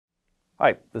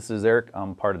Hi, this is Eric.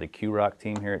 I'm part of the Q-Rock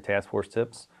team here at Task Force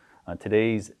Tips.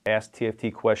 Today's Ask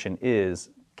TFT question is,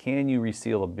 can you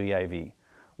reseal a BIV,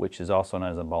 which is also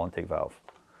known as a ball intake valve?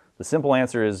 The simple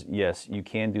answer is yes, you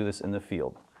can do this in the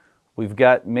field. We've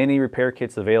got many repair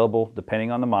kits available depending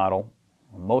on the model.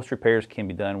 Most repairs can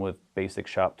be done with basic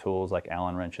shop tools like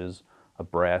Allen wrenches, a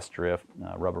brass drift,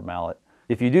 rubber mallet.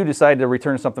 If you do decide to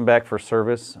return something back for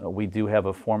service, we do have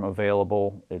a form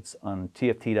available. It's on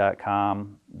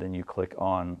tft.com. Then you click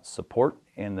on support,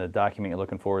 and the document you're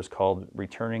looking for is called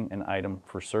returning an item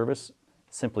for service.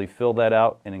 Simply fill that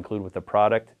out and include with the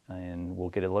product, and we'll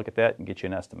get a look at that and get you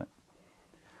an estimate.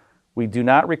 We do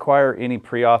not require any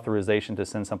pre-authorization to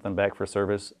send something back for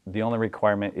service. The only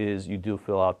requirement is you do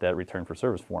fill out that return for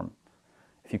service form.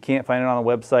 If you can't find it on the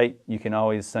website, you can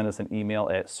always send us an email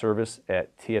at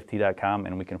service@tft.com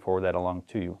and we can forward that along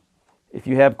to you. If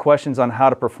you have questions on how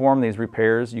to perform these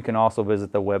repairs, you can also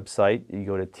visit the website. You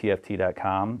go to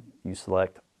tft.com, you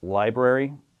select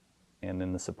library, and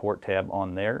then the support tab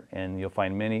on there, and you'll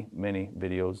find many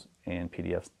videos and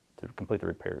PDFs to complete the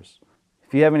repairs.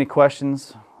 If you have any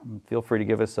questions, feel free to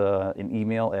give us an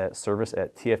email at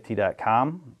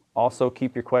service@tft.com. Also,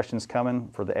 keep your questions coming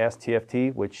for the Ask TFT,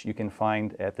 which you can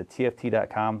find at the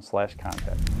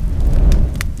tft.com/contact.